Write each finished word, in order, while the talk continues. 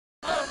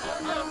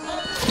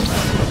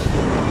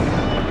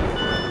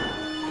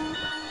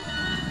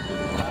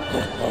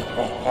Hello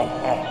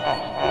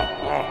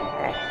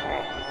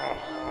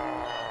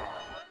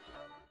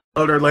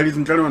there, ladies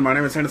and gentlemen. My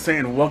name is Hennessy,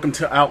 and welcome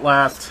to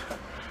Outlast.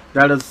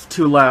 That is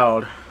too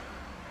loud.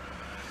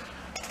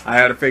 I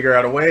had to figure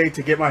out a way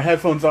to get my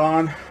headphones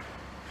on.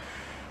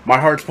 My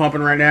heart's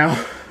pumping right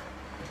now.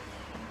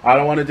 I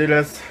don't want to do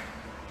this.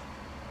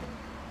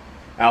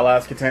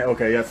 Outlast contain.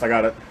 Okay, yes, I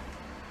got it.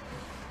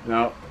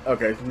 No,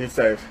 okay, need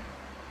save.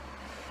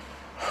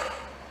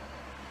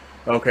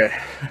 Okay.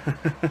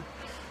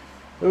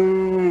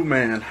 Ooh,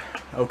 man.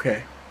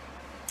 Okay.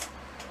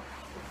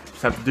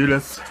 Just have to do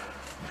this.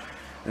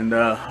 And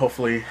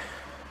hopefully,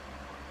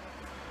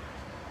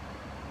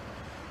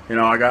 you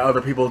know, I got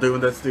other people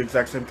doing this, the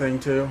exact same thing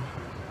too.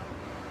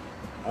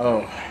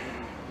 Oh.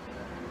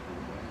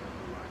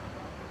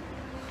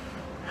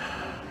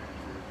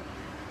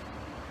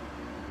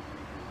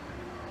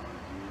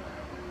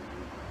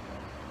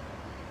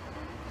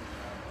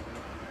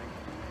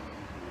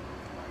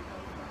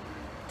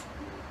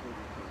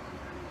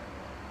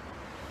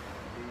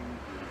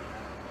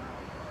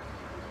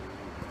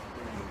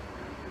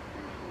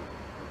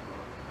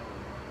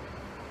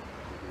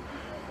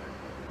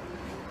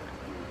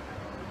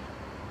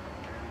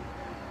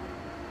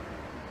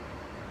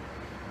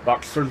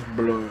 Boxer's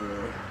blue.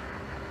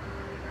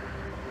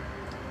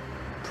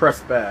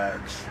 Press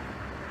badge.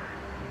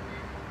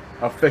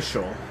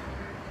 Official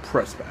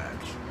press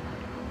badge.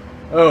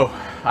 Oh,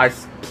 I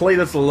played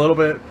this a little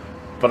bit,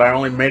 but I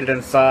only made it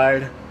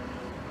inside.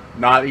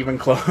 Not even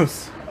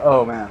close.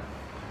 Oh man.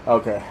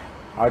 Okay.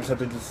 I just have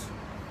to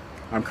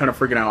I'm kind of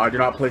freaking out. I do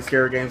not play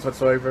scary games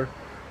whatsoever.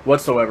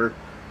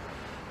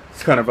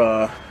 It's kind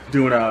of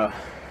doing a,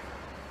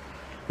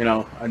 you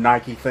know, a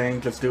Nike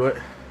thing. Just do it.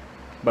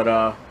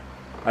 But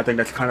I think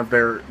that's kind of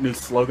their new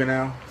slogan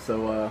now.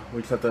 So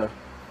we just have to,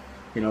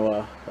 you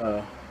know,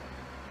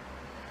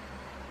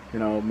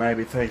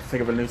 maybe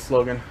think of a new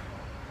slogan.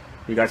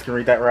 You guys can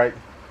read that, right?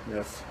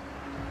 Yes.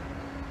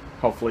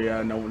 Hopefully,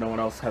 no one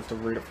else has to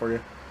read it for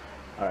you.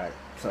 All right.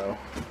 So.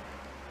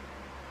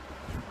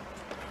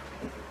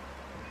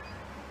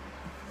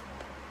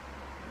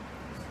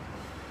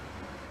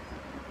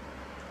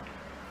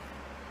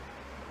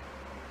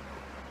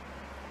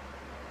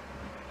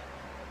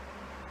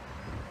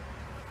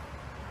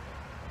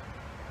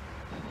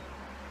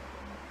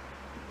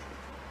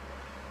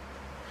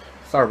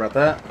 Sorry about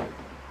that.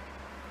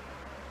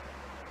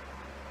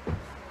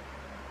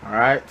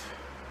 Alright.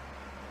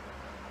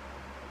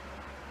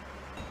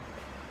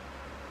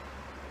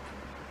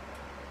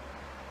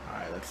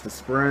 Alright, that's the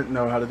sprint.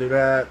 Know how to do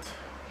that.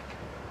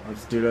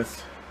 Let's do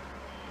this.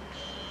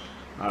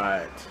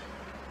 Alright.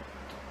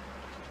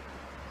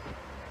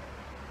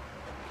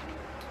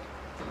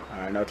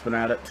 Alright, now it's been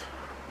at it.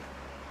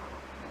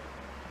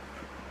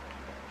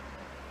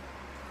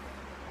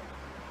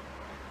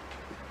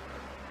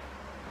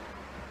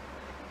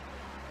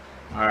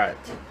 Alright.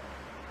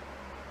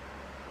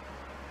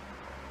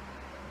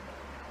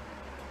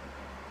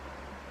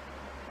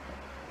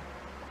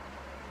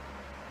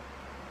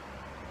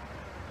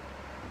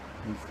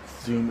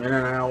 Zoom in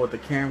and out with the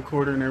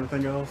camcorder and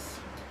everything else.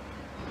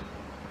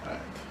 Alright.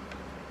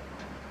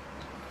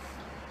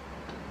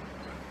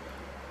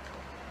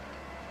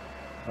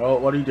 Oh,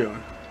 what are you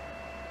doing?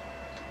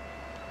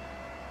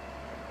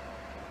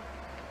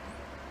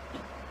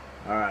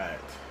 Alright.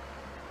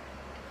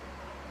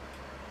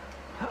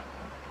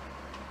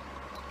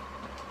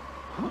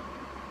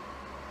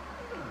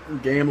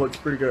 Game looks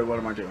pretty good. What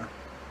am I doing?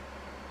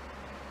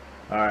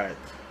 Alright.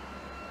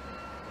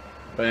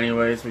 But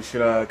anyways, we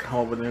should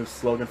come up with a new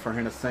slogan for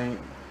Hannah Saint.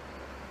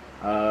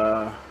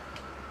 Oh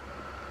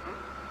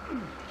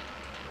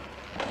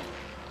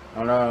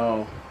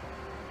no.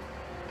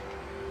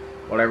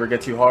 Whatever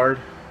gets you hard?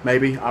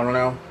 Maybe? I don't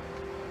know.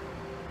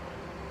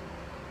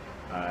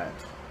 Alright.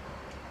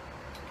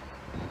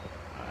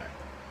 Alright.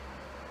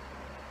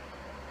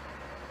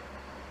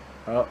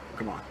 Oh,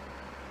 come on.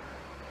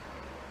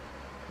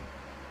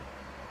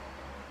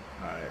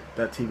 Alright,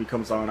 that TV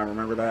comes on, I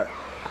remember that.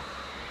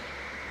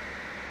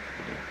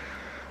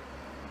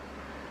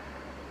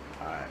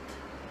 Alright.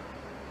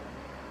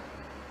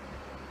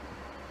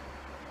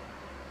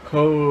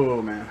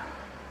 Oh, man.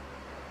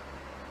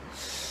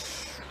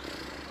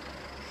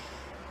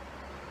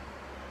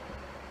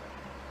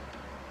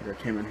 I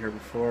came in here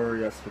before,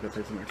 yes, because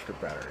there's an extra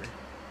battery.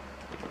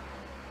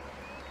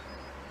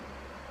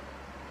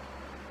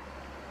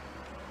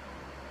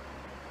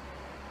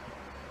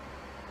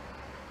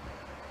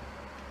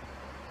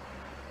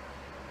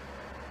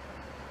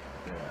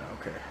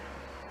 Okay.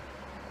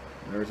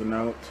 There's a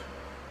note.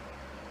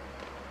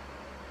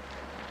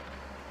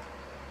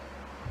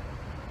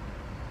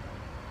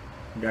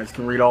 You guys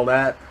can read all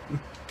that.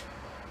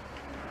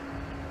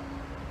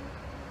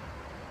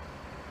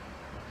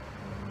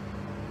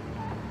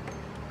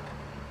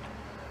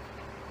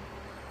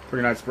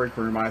 Pretty nice break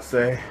room, I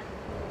say.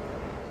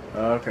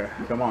 Okay,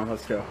 come on,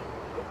 let's go.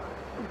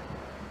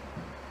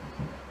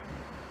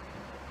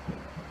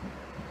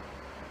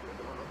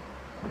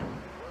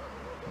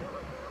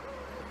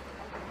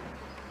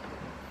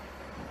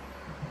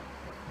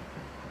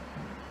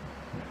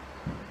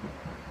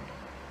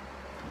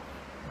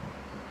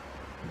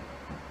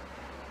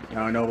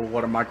 Now I know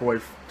what a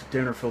microwave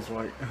dinner feels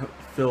like.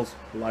 feels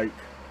like.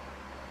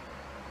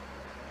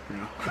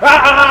 Yeah.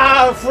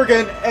 Ah!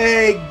 Freaking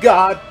A!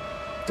 God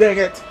dang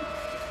it!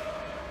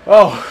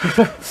 Oh,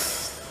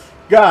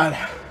 God.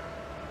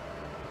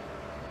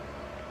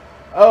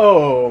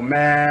 Oh,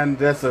 man,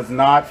 this is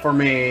not for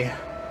me.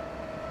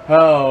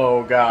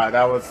 Oh, God,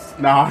 that was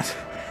not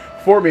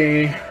for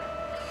me.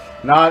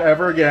 Not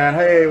ever again.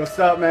 Hey, what's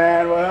up,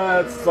 man?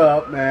 What's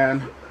up,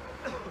 man?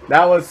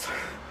 That was,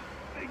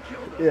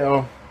 you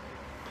know.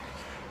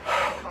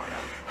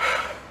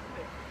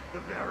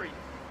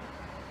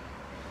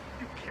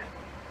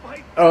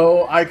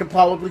 Oh, I could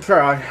probably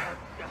try.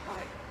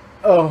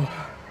 Oh.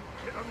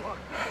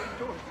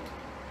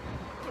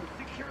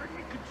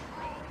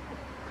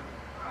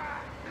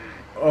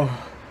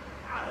 Oh.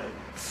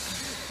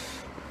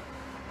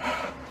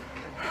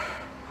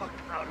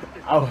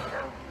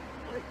 Oh.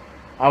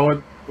 I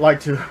would like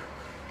to.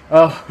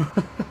 Oh.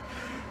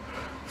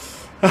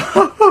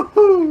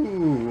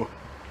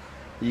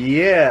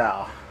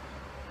 Yeah.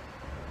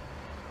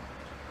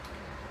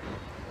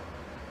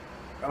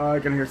 I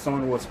can hear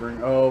someone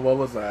whispering. Oh, what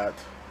was that?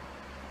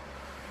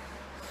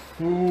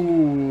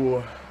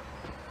 Ooh.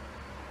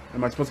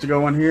 Am I supposed to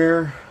go in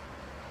here?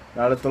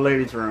 That is the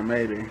ladies' room,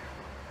 maybe.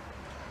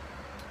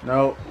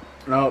 Nope.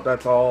 Nope,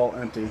 that's all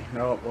empty.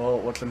 Nope, well,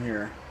 what's in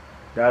here?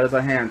 That is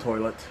a hand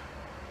toilet.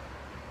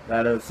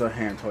 That is a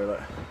hand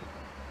toilet.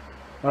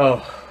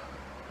 Oh.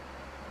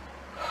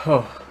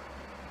 Oh.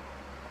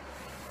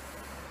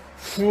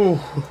 Ooh.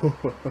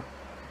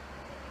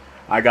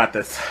 I got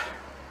this.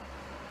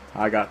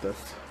 I got this.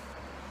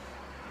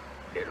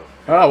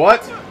 Oh,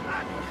 what?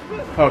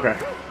 Okay.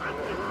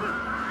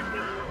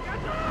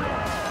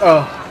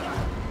 Oh.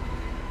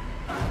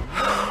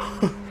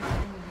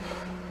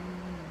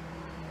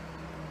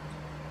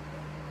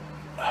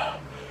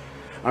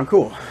 I'm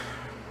cool.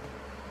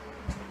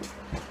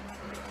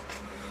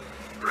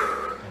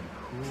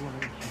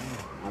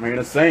 I mean,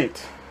 a saint.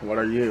 What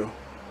are you?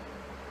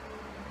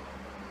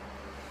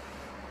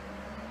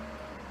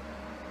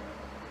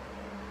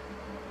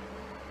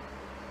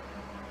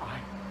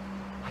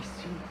 I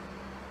see.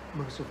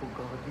 Merciful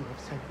God, you have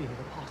sent me an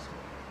apostle.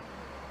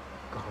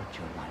 Guard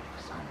your life,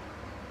 son.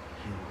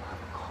 You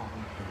have a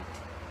calling.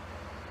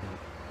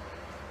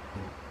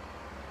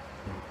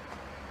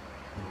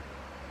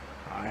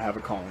 I have a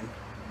calling.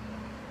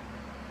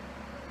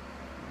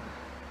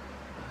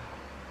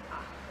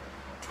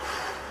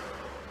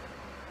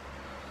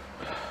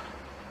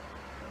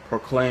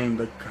 Proclaim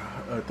the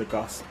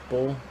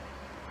gospel.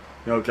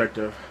 No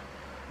objective.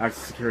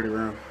 Access security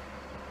room.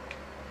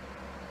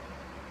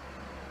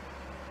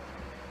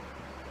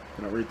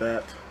 Can I read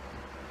that?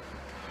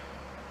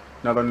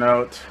 Another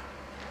note.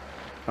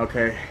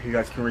 Okay, you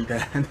guys can read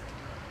that.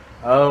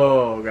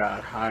 Oh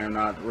God, I am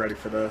not ready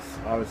for this.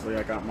 Obviously,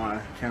 I got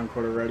my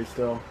camcorder ready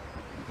still.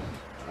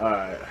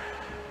 Alright.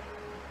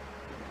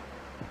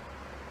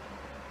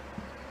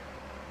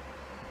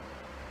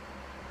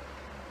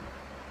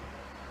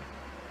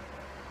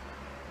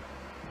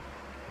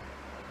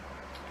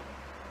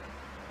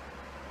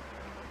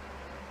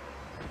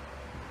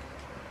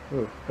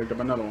 Ooh, picked up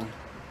another one.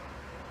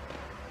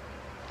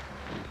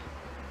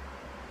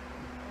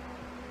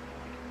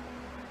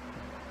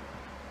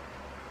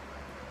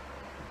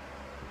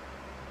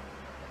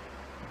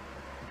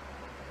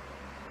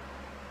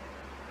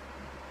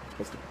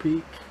 Supposed to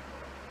peek.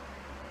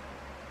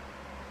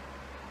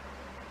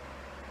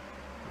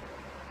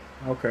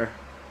 Okay.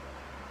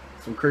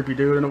 Some creepy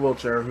dude in a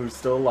wheelchair who's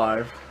still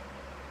alive.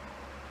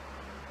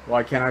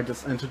 Why can't I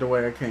just enter the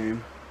way I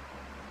came?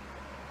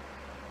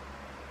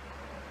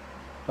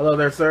 Hello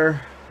there,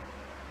 sir.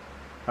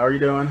 How are you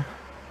doing?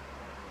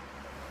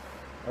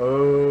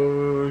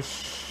 Oh,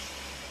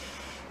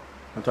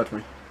 don't touch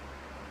me.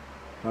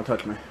 Don't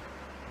touch me.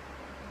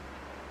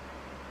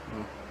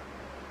 Oh.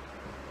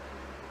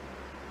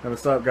 Hey,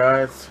 what's up,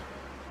 guys?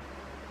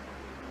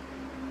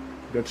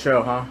 Good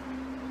show, huh?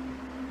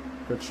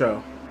 Good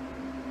show.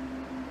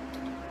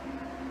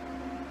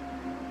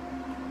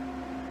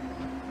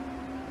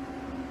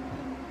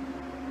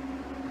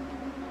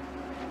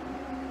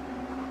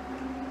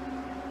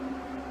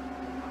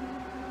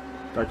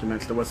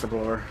 Documents the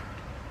whistleblower.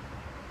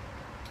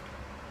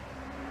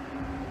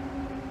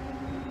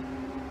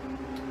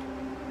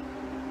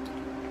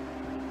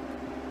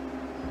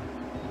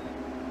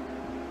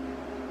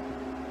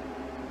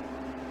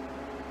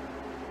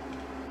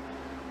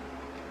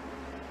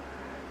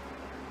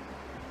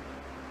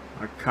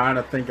 I kind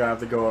of think I have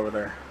to go over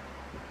there.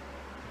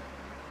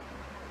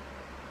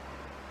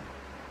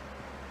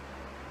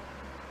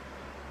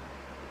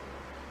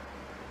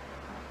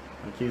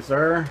 Thank you,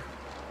 sir.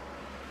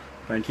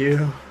 Thank you.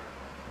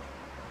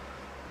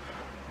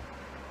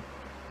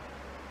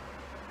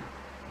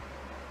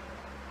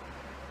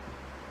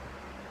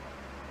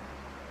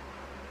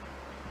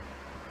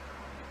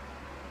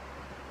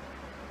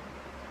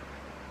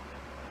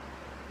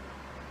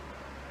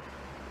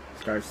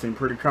 These guys seem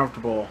pretty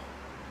comfortable.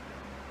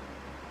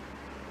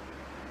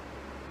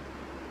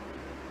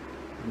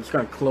 I'm just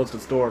gonna close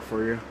this door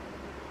for you.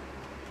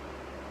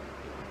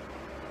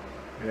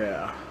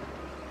 Yeah.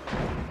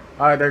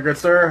 Alright there, good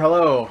sir.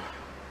 Hello.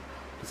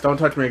 Just don't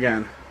touch me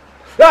again.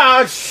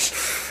 Ah!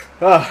 Shh!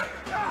 Ah.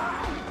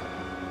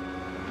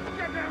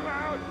 Get them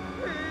out!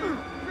 Please!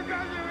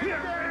 Because you're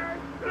here!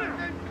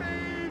 Listen,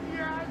 please!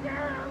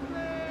 Yeah,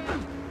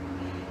 please!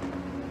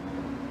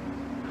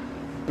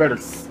 Better.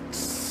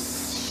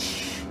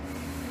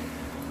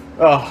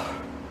 Oh.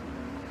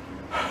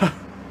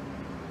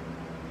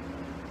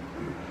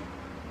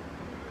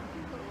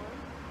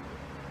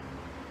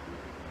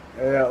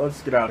 Yeah,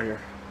 let's get out of here.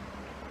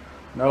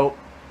 Nope.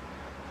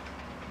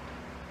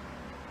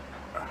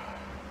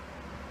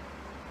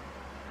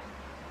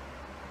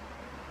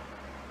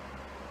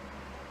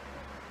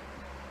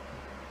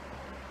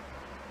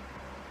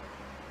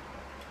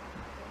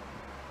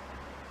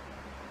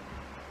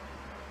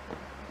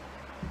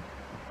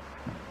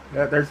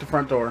 Yeah, there's the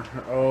front door.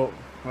 Oh,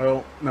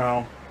 well,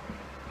 no.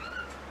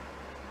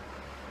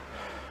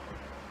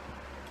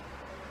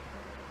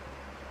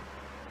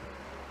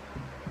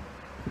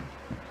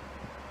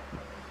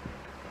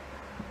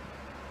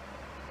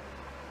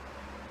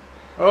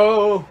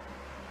 Oh!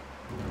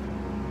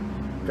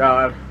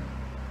 God.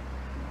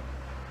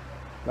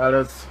 That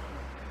is...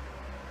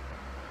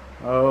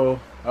 Oh.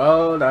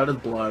 Oh, that is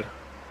blood.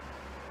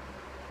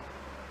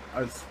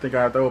 I just think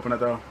I have to open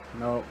it, though.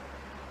 No.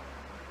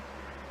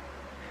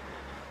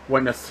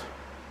 Witness.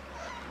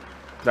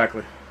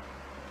 Exactly.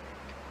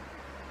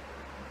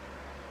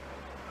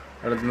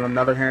 That is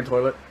another hand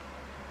toilet.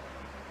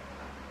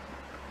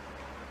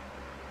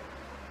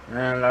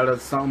 And that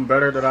is something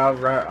better that I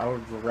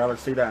would rather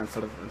see that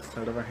instead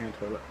of a hand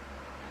toilet.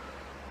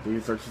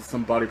 These are just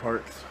some body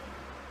parts.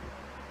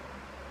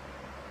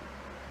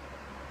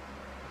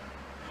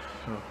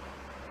 Oh,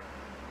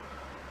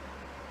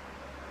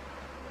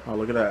 oh,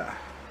 look at that.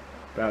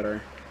 Battery.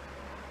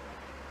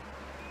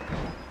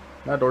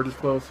 That door just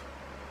closed.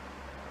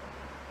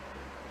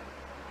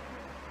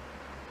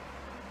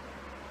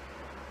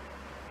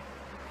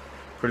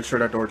 Pretty sure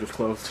that door just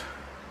closed.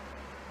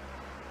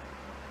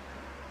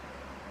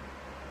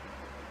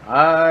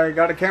 I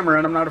got a camera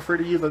and I'm not afraid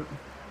to use it.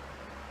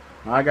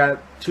 I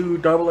got 2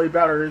 AA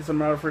batteries, I'm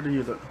not afraid to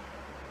use it.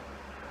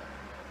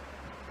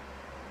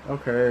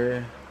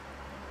 Okay.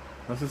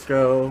 Let's just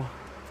go.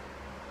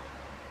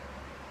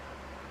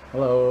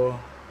 Hello.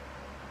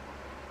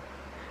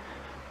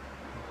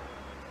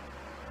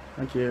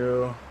 Thank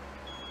you.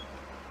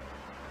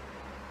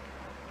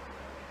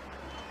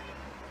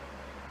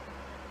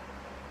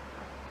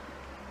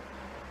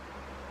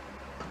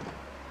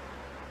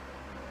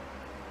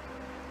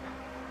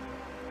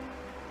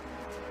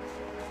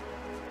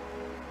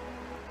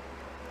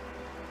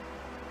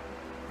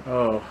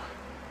 Oh.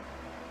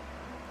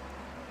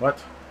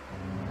 What?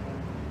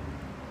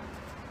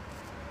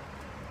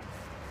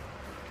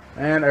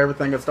 And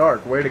everything is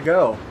dark. Way to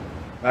go.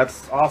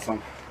 That's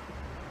awesome.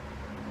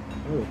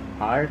 Ooh,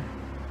 hide?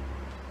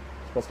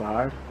 Supposed to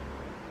hide?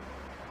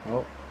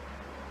 Oh.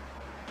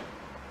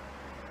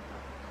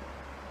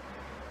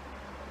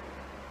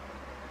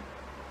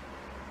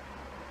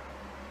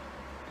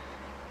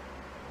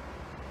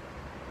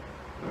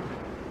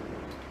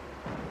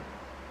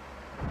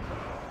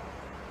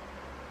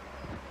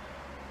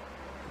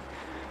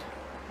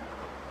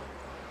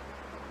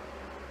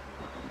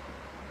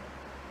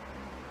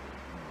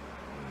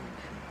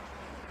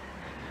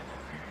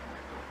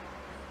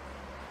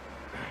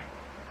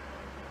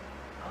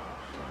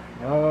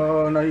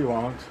 Oh, no you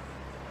won't.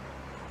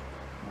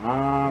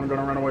 I'm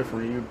gonna run away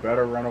from you. You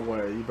better run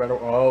away. You better,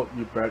 oh,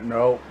 you bet,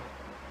 no.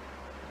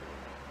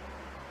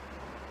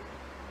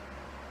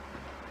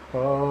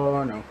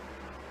 Oh, no.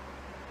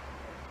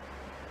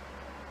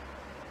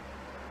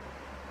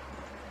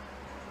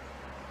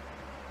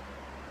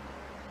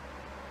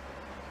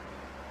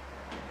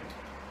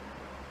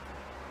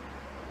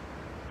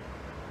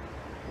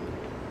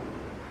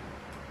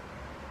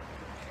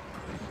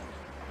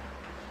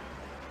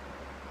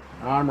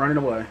 I'm running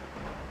away.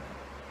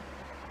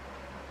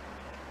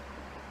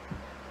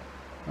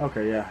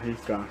 Okay, yeah, he's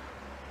gone.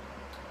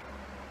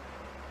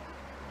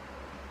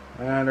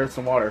 And there's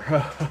some water.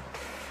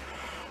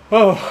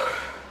 Oh.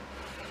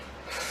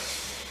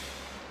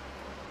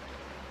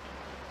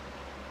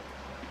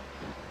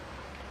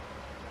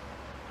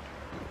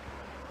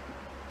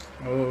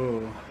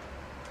 Oh.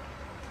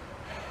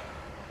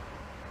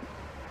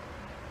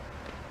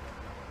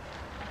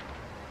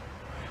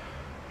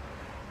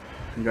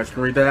 You guys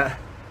can read that?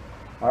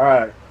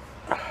 Alright.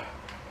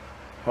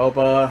 Hope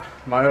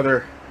my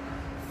other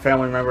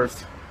family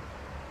members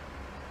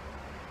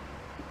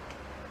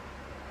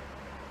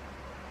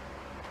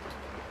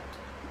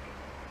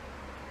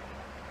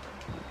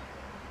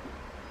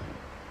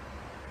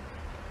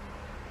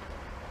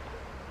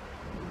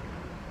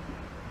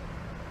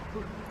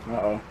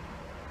uh-oh.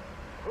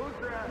 Who's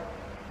that?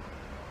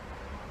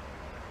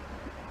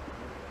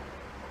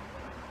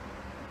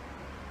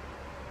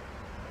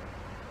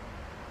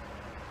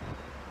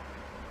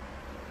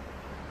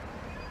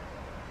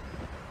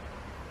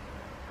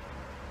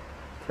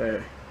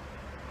 Okay.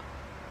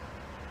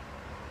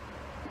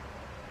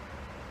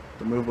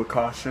 To move with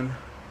caution.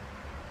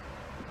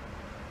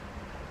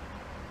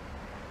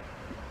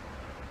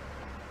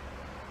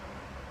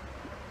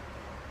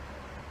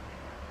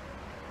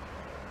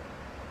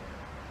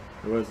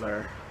 Who is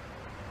there?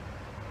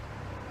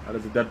 That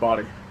is a dead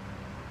body.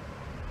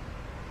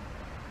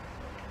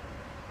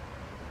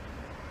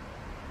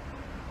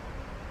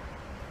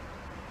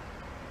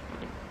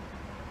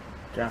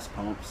 Gas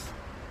pumps.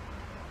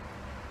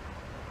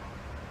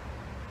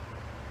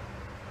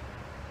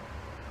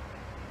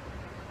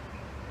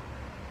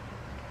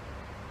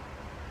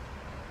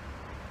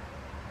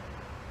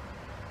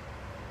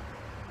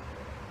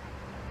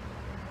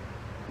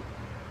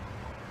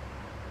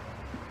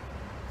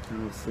 I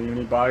don't see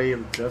anybody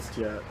just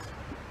yet.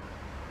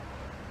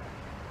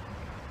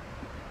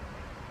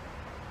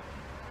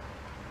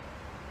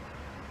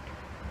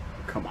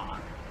 Come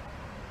on.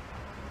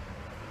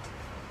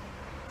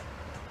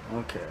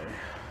 Okay.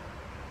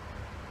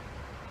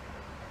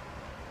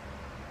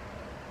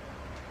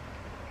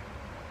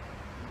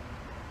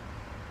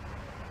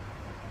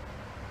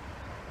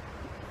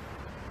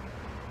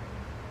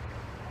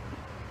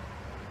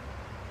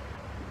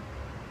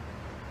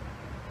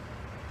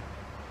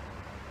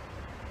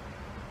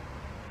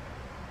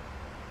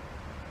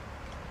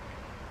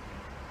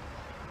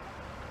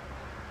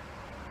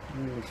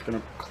 I'm just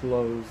gonna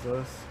close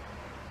this.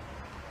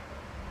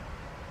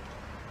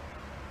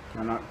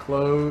 Can I not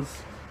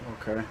close?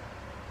 Okay.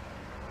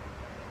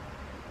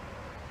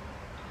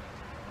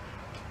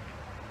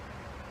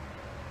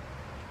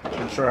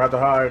 I'm sure I have to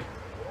hide.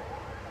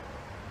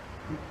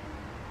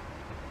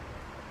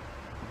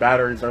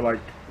 Batteries are like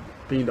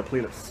being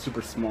depleted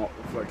super small,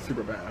 like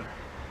super bad.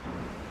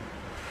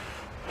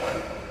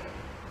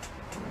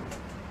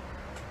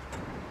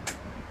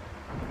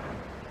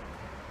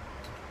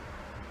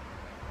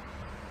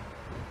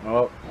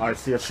 Oh, I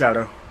see a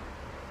shadow.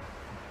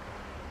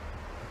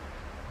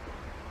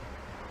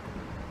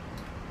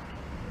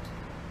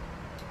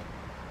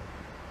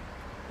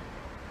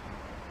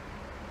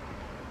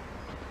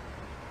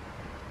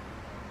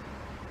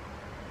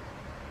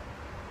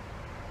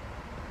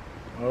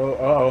 Oh,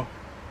 uh-oh.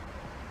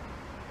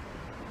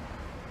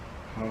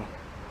 Oh.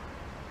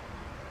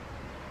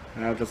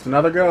 Now just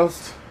another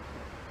ghost.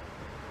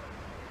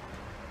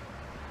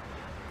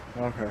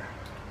 Okay.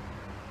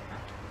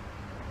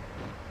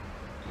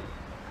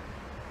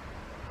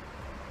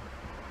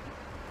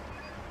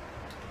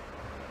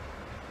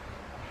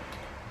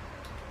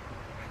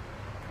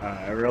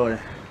 Really?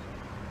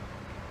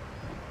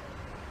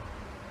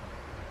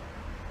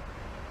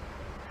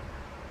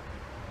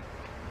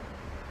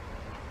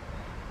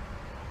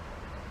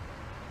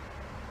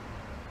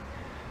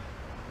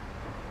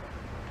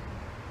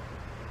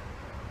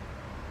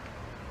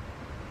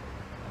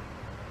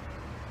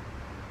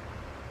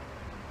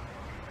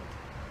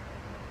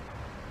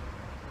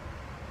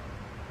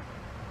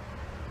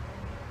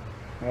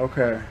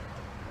 Okay.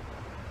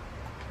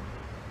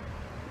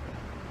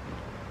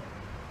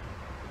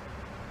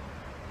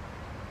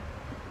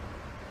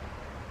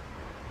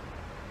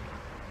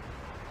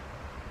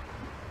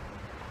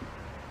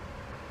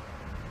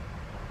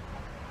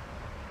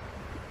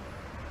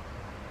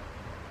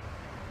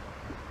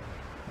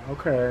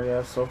 Okay,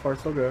 yeah, so far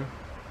so good.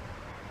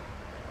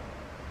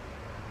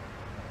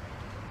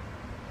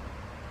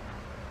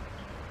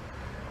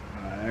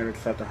 I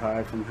just have to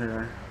hide from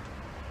here.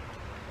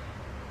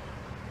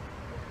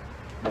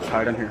 Let's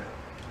hide in here.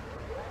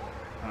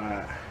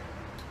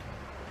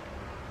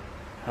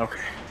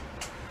 Okay.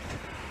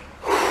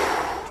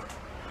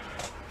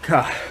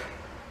 God.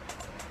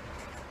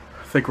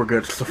 I think we're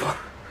good so far.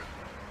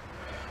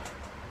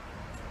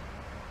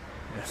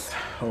 Yes,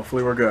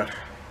 hopefully we're good.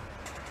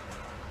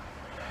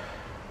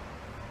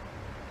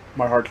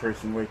 My heart's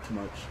racing way too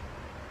much.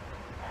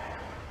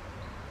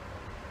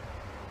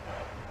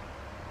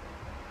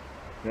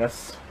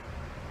 Yes.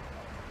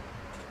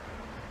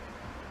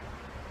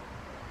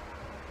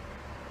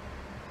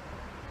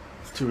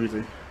 It's too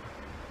easy.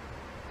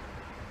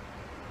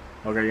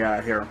 Okay, yeah,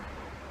 I hear him.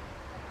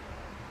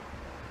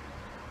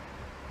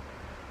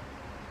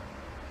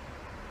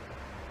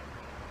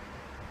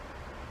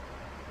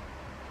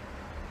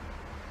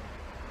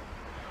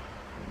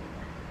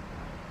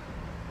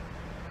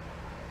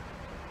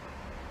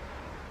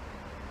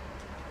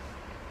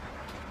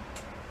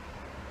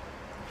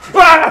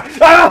 Ah!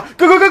 Ah!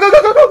 Go, go, go,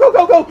 go, go, go, go,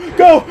 go, go,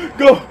 go,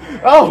 go!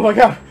 Oh my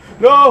god!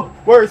 No!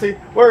 Where is he?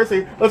 Where is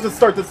he? Let's just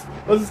start this.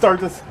 Let's just start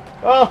this.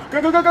 Oh,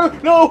 go, go, go, go!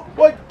 No!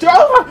 What?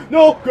 Ah!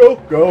 No! Go,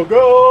 go,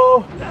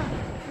 go!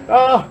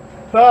 Ah!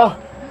 Ah!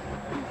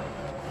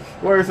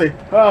 Where is he?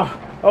 Ah!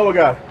 Oh my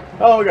god!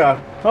 Oh my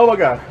god! Oh my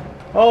god!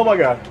 Oh my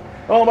god!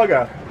 Oh my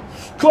god!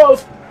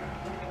 Close!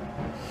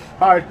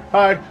 Hide!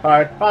 Hide!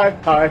 Hide! Hide!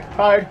 Hide!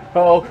 Hide!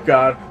 Oh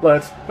god!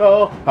 Let's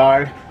go!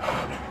 Hide!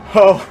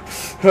 Oh!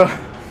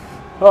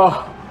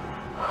 Oh!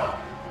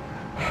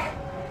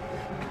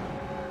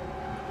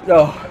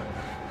 Oh!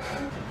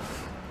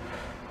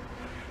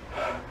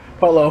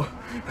 Hello.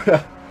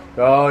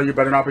 Oh, you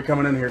better not be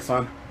coming in here,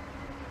 son.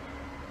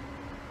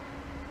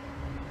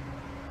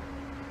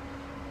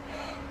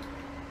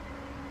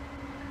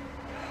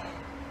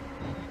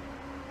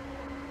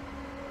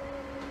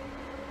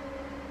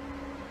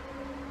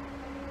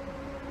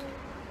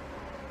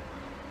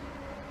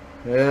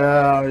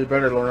 Yeah, you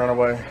better run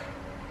away.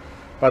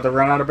 About to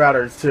run out of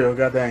batteries too.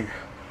 God dang.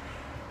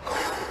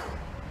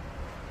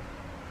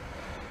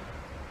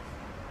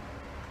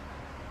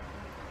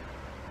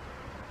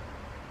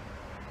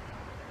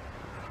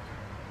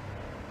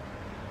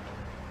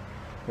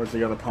 Where's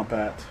the other pump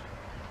at?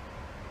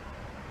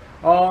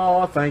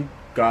 Oh, thank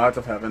gods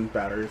of heaven,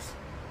 batteries.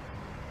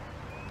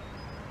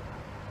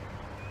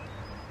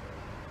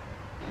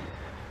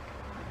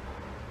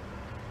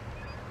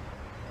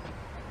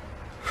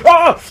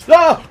 Ah!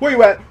 Ah! Where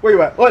you at? Where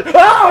you at? What?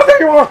 Ah!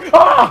 There you are!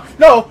 Ah!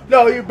 No!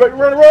 No! You better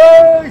run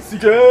away!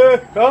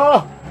 CJ!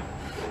 Ah!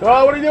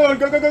 Oh, what are you doing?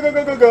 Go, go, go, go,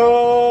 go, go,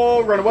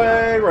 go! Run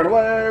away! Run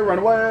away! Run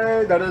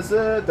away! That is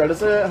it! That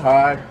is it!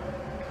 Hide!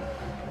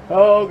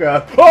 Oh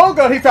god! Oh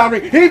god! He found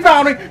me! He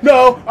found me!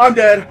 No! I'm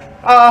dead!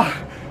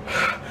 Ah!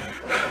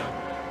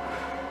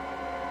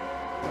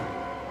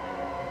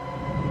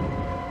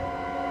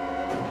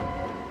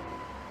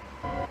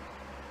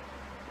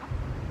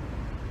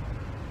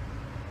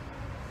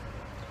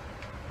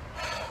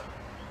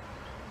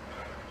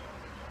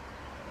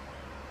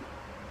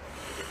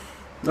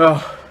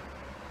 Oh.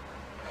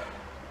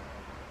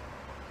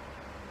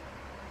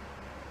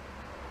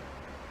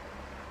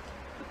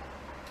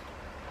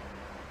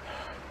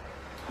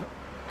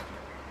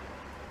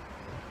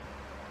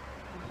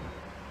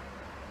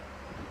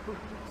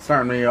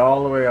 Starting me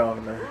all the way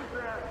over there.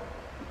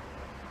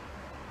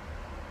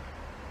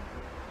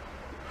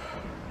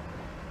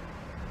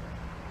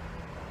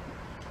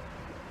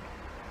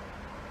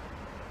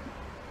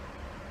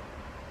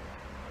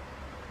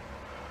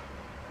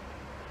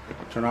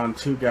 Turn on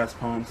 2 gas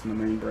pumps and the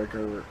main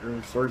breaker.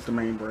 Where's the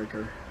main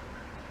breaker?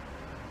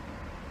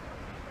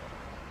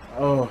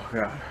 Oh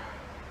god.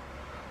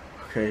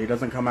 Okay, he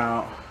doesn't come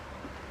out.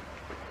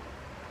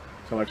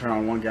 So I turn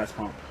on 1 gas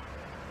pump.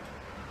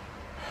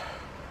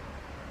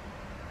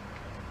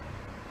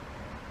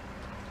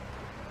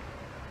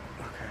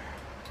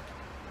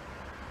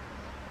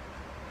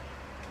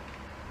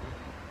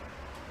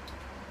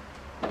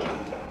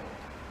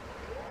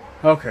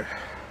 Okay.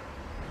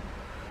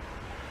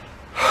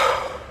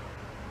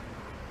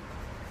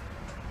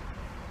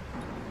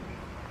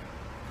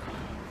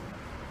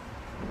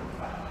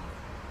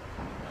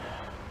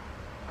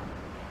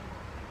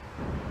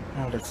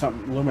 Oh, there's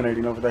something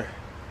illuminating over there.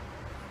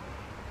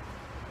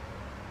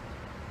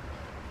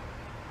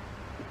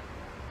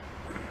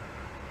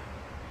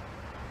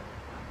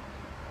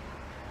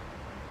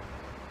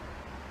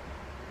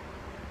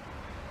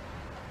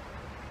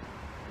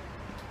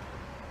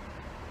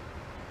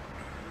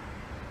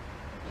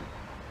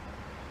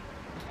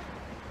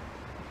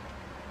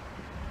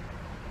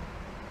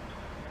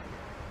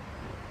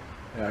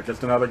 Yeah,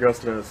 just another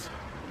ghost it is.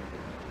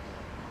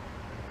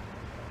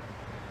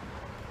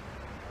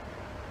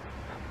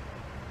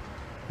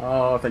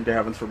 Oh, thank the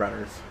heavens for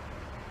batteries.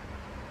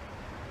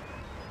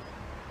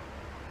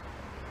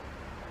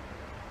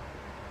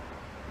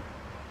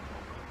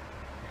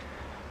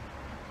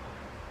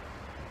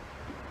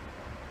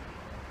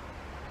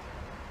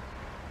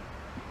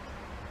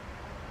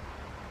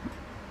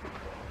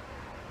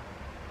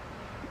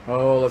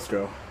 Oh, let's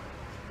go.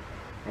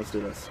 Let's do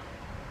this.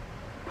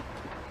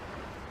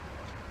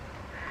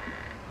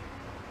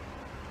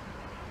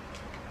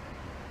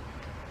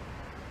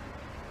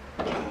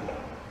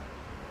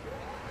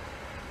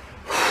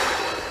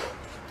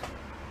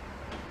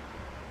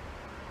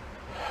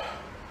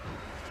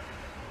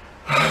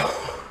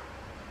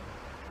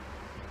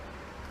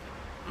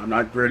 I'm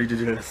not ready to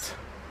do this.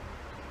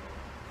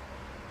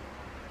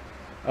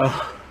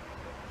 Oh,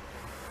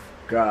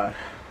 God.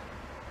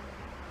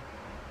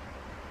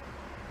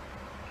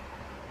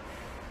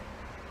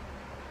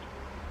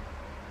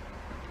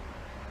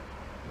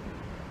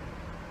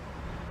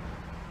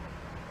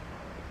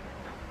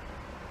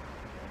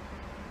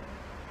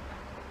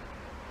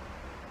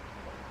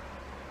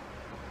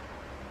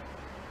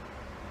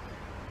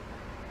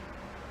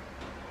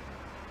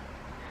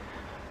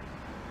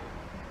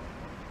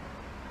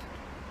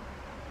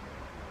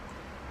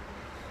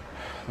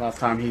 Last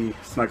time he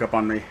snuck up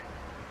on me.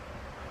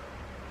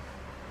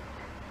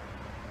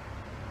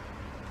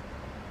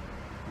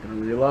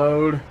 Gonna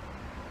reload.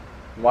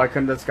 Why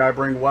couldn't this guy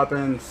bring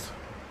weapons?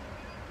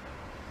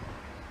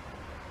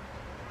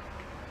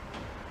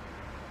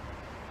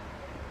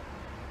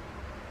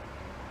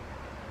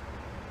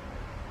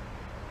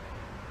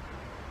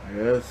 There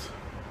it is.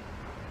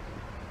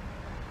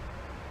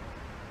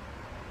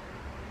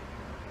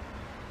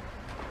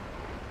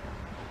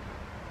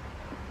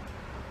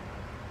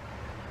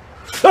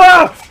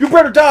 Ah! You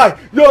better die!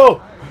 No!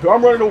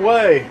 I'm running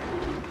away!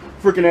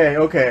 Freaking A,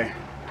 okay.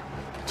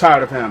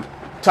 Tired of him.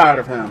 Tired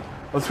of him.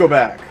 Let's go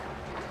back.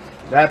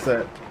 That's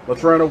it.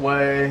 Let's run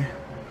away.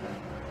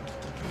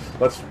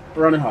 Let's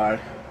run and hide.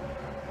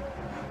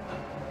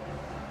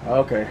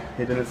 Okay,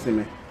 he didn't see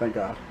me. Thank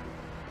God.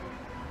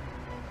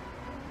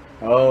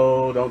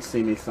 Oh, don't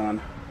see me, son.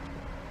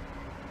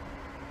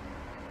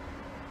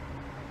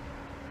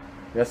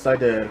 Yes, I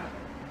did.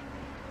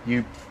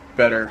 You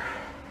better.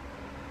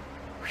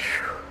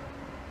 Whew.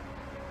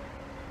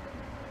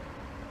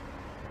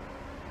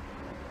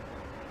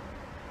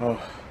 Oh.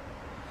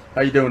 How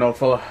you doing, old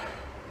fella?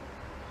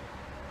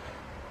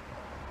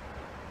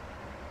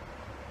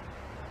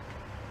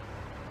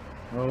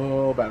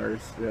 Oh,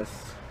 batteries,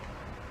 yes.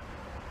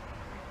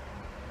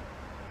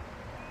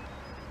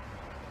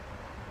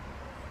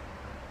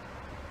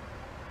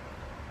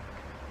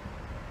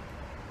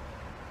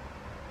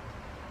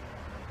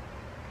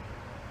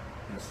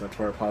 Yes, that's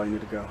where I probably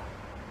need to go.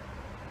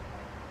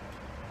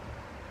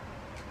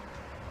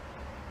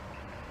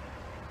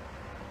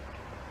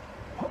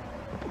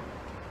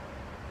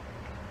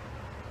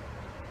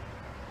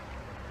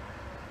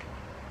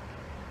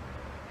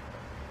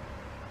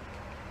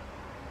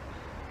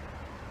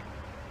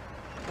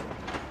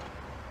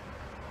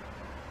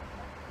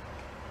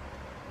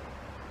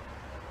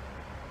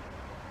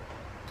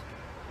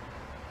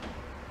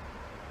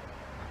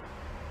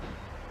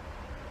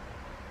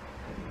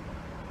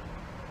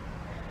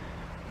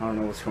 I don't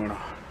know what's going on.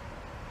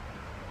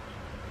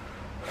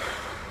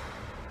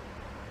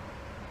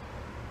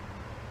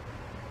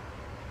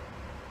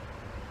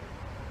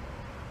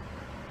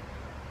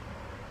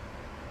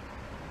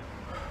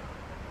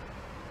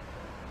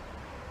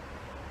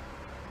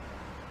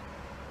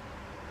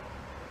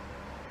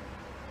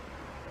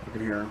 I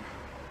can hear him.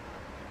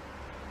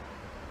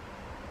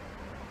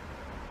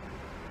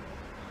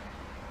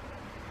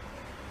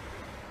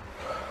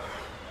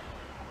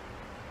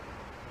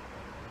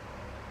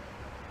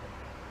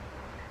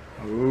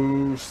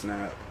 Ooh,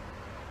 snap.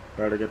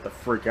 Better get the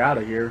freak out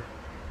of here.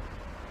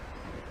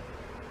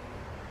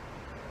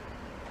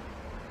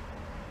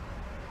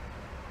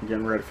 I'm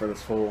getting ready for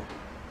this fool.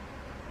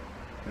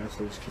 Yeah,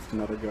 so it's just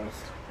another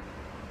ghost.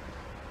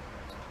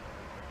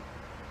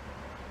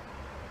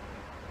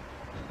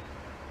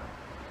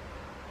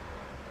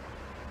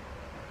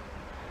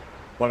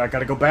 What, I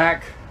gotta go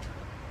back?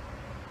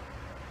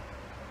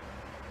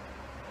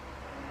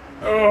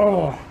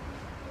 Oh!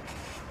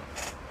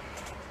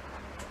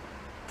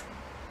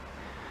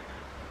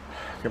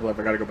 I can't believe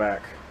I gotta go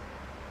back.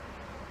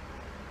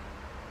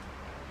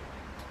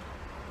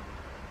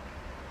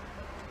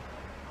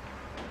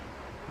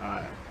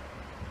 Alright.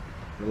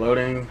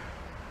 Reloading.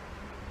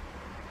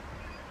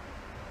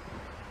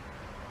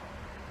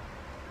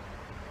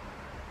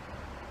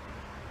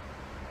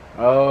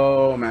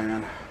 Oh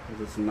man,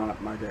 this is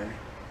not my day.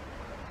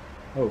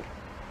 Oh,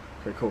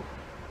 okay, cool.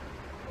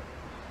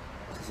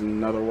 This is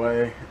another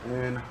way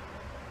in.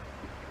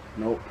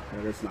 Nope,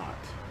 it is not.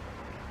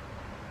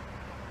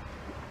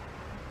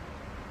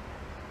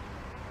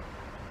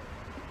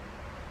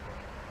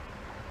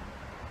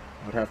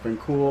 Would have been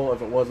cool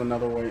if it was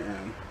another way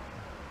in.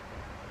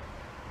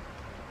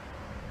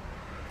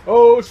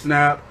 Oh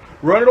snap!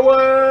 Run it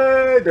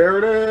away! There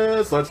it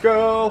is! Let's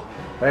go!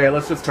 Hey,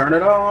 let's just turn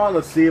it on.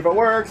 Let's see if it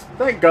works.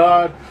 Thank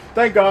God!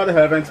 Thank God the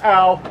heavens!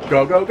 Ow!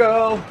 Go, go,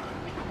 go!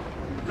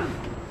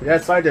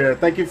 Yes, I did.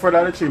 Thank you for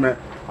that achievement.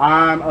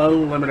 I'm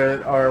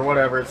unlimited, or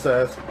whatever it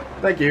says.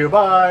 Thank you.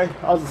 Bye!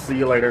 I'll just see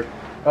you later.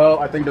 Oh,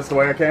 I think that's the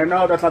way I came.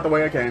 No, that's not the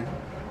way I came.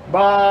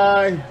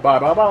 Bye! Bye,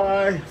 bye,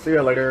 bye! See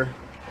you later.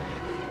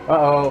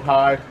 Uh-oh,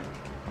 hide.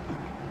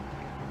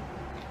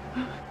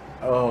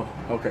 Oh,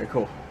 okay,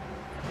 cool.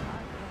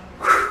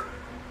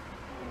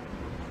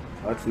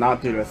 Let's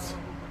not do this.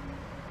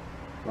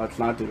 Let's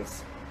not do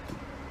this.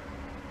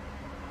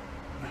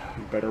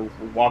 You better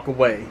walk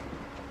away.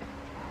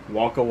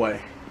 Walk away.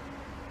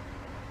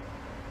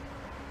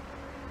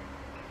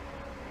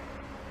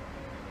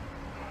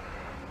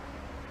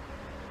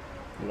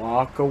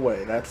 Walk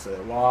away, that's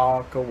it.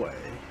 Walk away.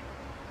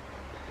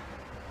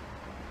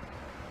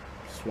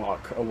 Just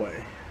walk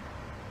away.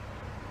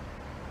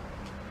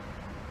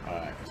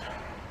 Alright.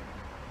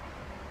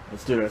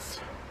 Let's do this.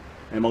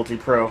 MLG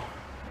Pro.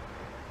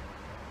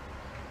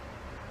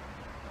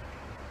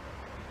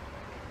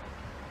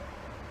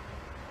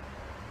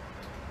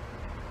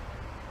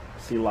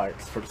 See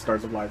lights for the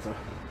Stars of Liza.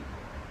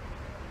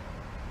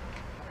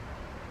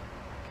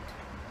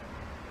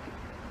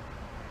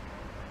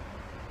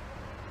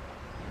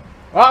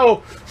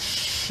 Oh!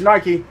 Shh,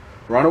 Nike!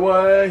 Run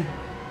away!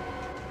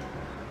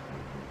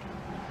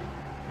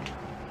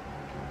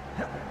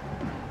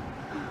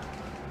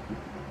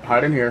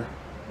 Hide in here.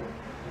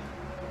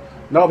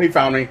 Nope, he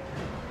found me.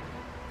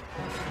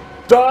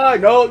 Die!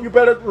 No, you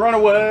better run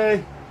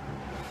away!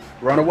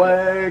 Run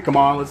away! Come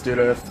on, let's do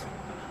this.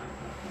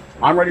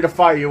 I'm ready to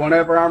fight you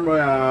whenever I'm,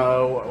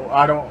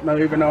 I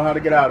don't even know how to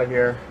get out of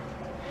here.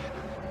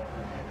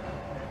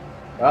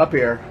 Up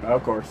here,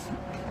 of course.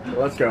 So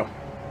let's go.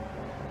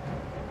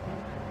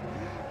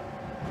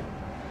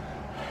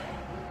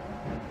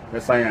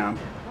 Yes, I am.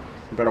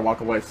 You better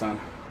walk away, son.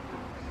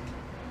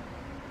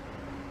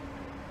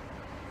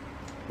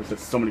 There's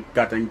just so many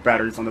goddamn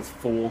batteries on this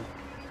fool.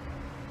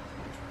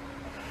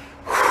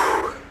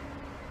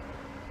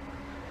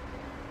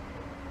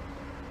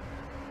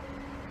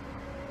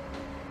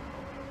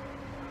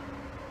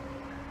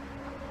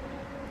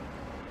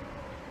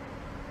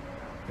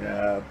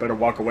 Yeah, better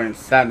walk away in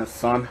sadness,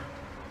 son.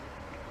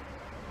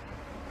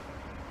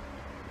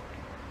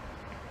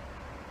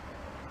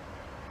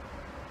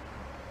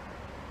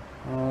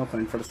 Oh,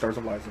 thank for the Stars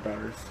of Liza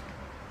batteries.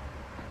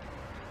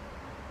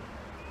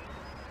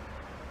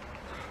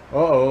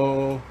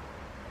 Uh-oh.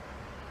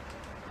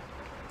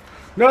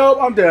 Nope,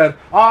 I'm dead.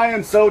 I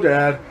am so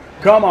dead.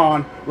 Come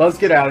on, let's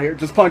get out of here.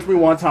 Just punch me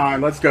one time.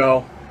 Let's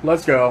go.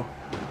 Let's go.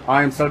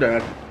 I am so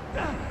dead.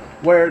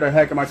 Where the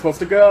heck am I supposed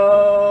to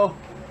go?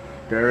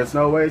 There is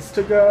no ways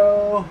to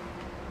go.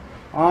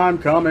 I'm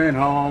coming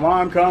home.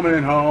 I'm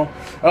coming home.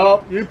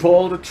 Oh, you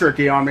pulled a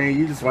tricky on me.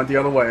 You just went the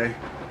other way.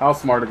 How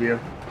smart of you.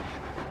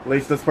 At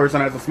least this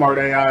person has a smart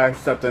AI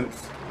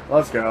acceptance.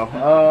 Let's go.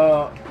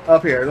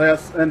 Up here.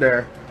 Yes, in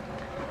there.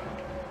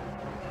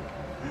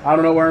 I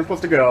don't know where I'm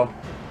supposed to go.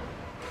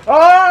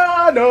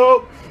 Ah,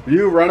 no!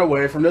 You run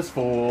away from this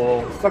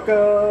fool.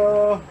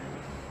 Sucker!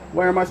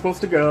 Where am I supposed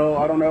to go?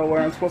 I don't know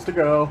where I'm supposed to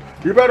go.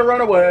 You better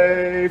run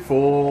away,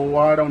 fool.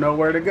 I don't know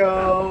where to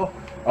go.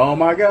 Oh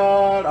my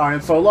god, I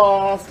am so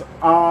lost.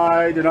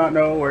 I do not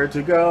know where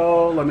to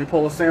go. Let me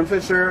pull a Sam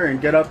Fisher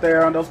and get up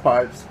there on those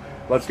pipes.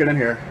 Let's get in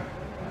here.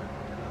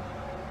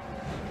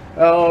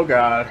 Oh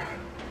god.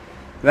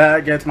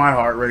 That gets my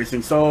heart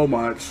racing so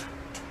much.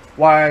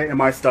 Why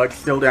am I stuck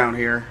still down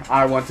here?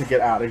 I want to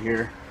get out of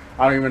here.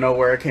 I don't even know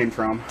where it came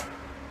from.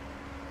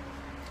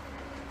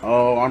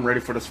 Oh, I'm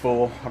ready for this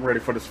fool. I'm ready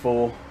for this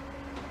fool.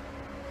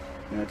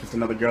 Yeah, just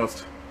another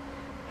ghost.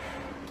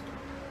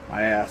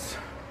 My ass.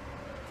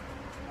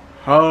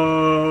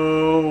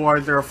 Oh, why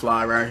is there a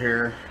fly right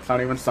here? It's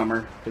not even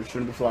summer. There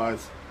shouldn't be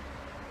flies.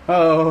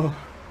 Oh.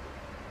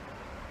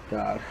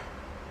 God.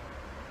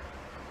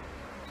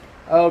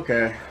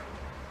 Okay.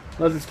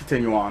 Let's just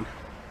continue on.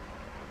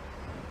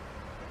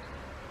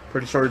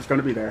 Pretty sure it's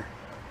going to be there.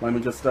 Let me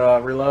just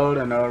reload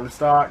and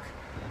restock.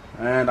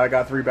 And I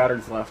got 3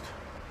 batteries left.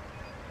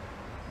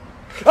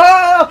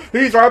 Ah!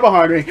 He's right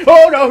behind me.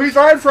 Oh no, he's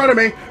right in front of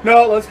me.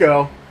 No, let's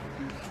go.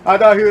 I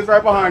thought he was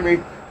right behind me.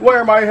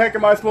 Where my heck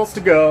am I supposed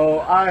to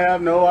go? I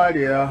have no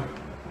idea.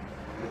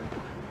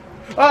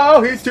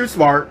 Oh, he's too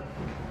smart.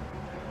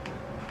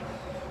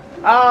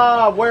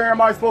 Ah, where am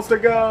I supposed to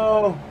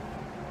go?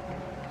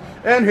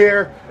 In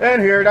here,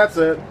 that's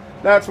it.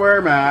 That's where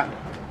I'm at.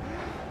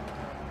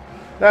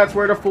 That's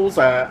where the fool's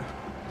at.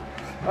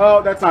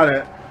 Oh, that's not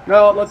it.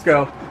 No, let's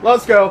go.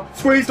 Let's go.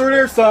 Squeeze through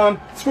there, son.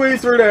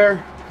 Squeeze through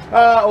there.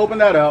 Open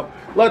that up.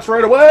 Let's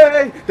run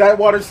away. That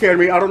water scared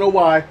me. I don't know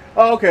why.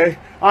 Oh, okay.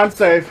 I'm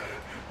safe.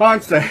 I'm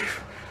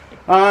safe.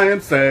 I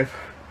am safe.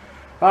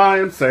 I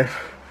am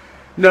safe.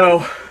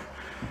 No.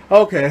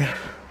 Okay.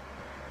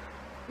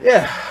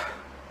 Yeah.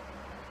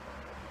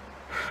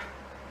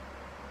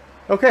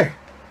 Okay.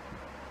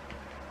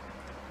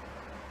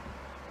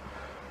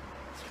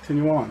 Let's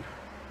continue on.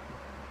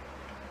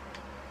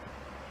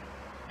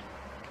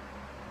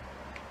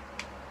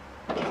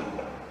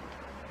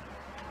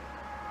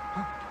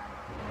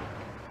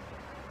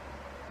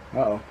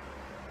 Uh-oh.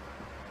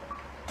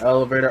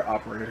 Elevator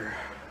operator.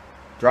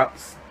 Drop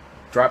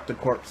the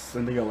corpse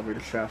in the elevator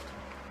shaft.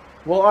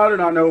 Well, I do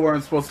not know where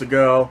I'm supposed to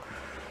go.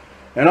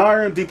 And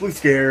I am deeply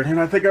scared. And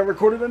I think I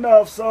recorded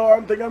enough, so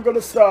I think I'm going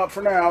to stop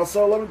for now.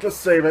 So let me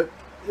just save it.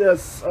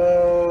 Yes,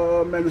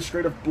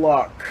 administrative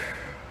block.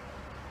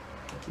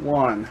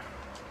 1.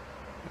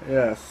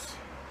 Yes.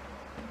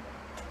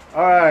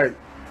 Alright.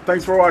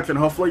 Thanks for watching.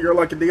 Hopefully you're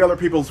liking the other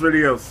people's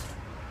videos.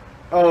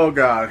 Oh,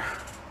 God.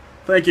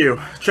 Thank you.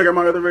 Check out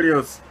my other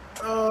videos.